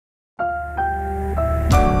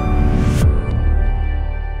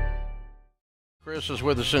Chris is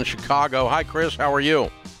with us in Chicago. Hi, Chris. How are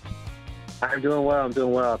you? I'm doing well. I'm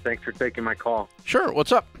doing well. Thanks for taking my call. Sure.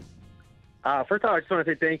 What's up? First of all, I just want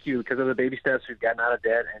to say thank you because of the baby steps we've gotten out of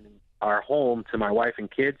debt and our home to my wife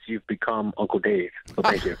and kids. You've become Uncle Dave. So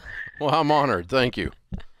thank you. Well, I'm honored. Thank you.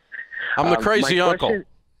 I'm the crazy uncle.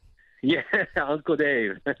 Yeah, Uncle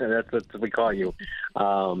Dave. That's what we call you.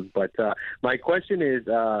 But my question is,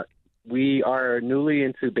 we are newly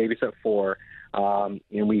into Baby Step 4, and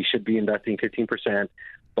we should be investing 15%.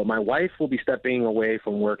 But my wife will be stepping away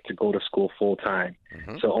from work to go to school full time.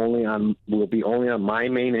 Mm-hmm. So we'll be only on my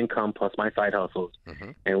main income plus my side hustles.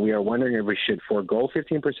 Mm-hmm. And we are wondering if we should forego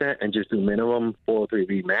 15% and just do minimum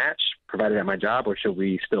 403B match provided at my job, or should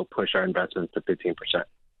we still push our investments to 15%?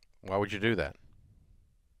 Why would you do that?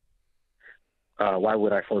 Why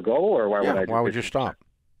would I forego, or why would I? Why would you stop?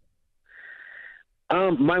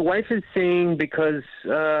 My wife is saying because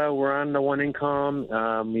we're on the one income,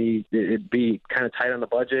 it'd be kind of tight on the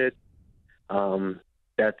budget.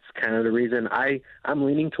 That's kind of the reason. I'm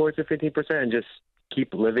leaning towards the 15% and just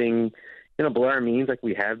keep living, below our means like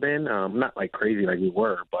we have been. Not like crazy like we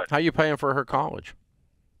were, but. How are you paying for her college?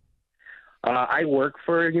 I work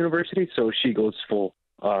for a university, so she goes full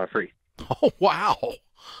free. Oh, wow.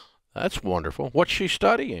 That's wonderful. What's she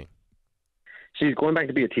studying? She's going back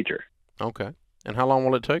to be a teacher. Okay. And how long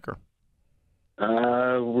will it take her?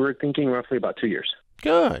 We're thinking roughly about 2 years.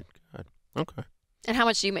 Good. Okay. And how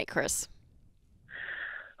much do you make, Chris?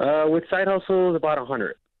 With side hustles, about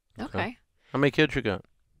 100. Okay. How many kids you got?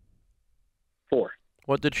 4.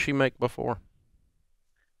 What did she make before?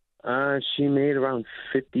 She made around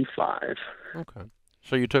 55. Okay.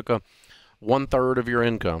 So you took a 1/3 of your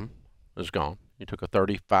income is gone. You took a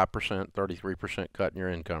 35%, 33% cut in your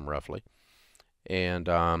income roughly. And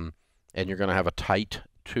you're going to have a tight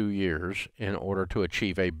 2 years in order to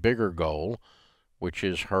achieve a bigger goal, which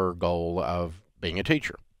is her goal of being a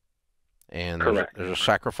teacher. And there's a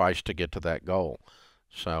sacrifice to get to that goal.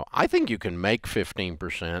 So I think you can make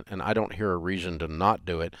 15%, and I don't hear a reason to not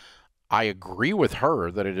do it. I agree with her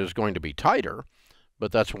that it is going to be tighter,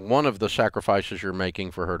 but that's one of the sacrifices you're making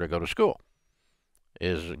for her to go to school,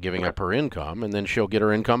 is giving up her income, and then she'll get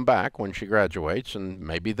her income back when she graduates, and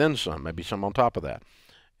maybe then some, maybe some on top of that.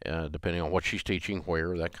 Depending on what she's teaching,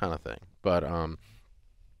 where, that kind of thing. But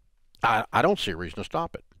I don't see a reason to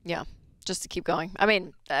stop it. Yeah, just to keep going. I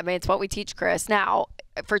mean, it's what we teach, Chris. Now,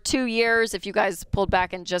 for 2 years, if you guys pulled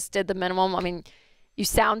back and just did the minimum, I mean, you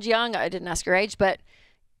sound young. I didn't ask your age, but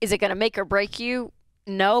is it going to make or break you?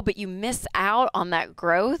 No, but you miss out on that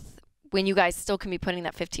growth when you guys still can be putting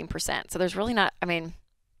that 15%. So there's really not,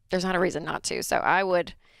 there's not a reason not to. So I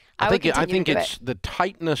think it's the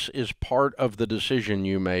tightness is part of the decision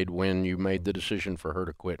you made when you made the decision for her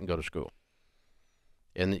to quit and go to school.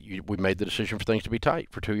 And we made the decision for things to be tight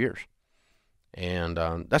for 2 years. And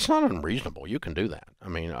that's not unreasonable. You can do that.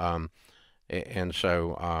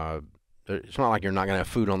 So it's not like you're not going to have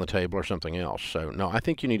food on the table or something else. So, no, I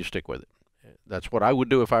think you need to stick with it. That's what I would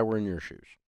do if I were in your shoes.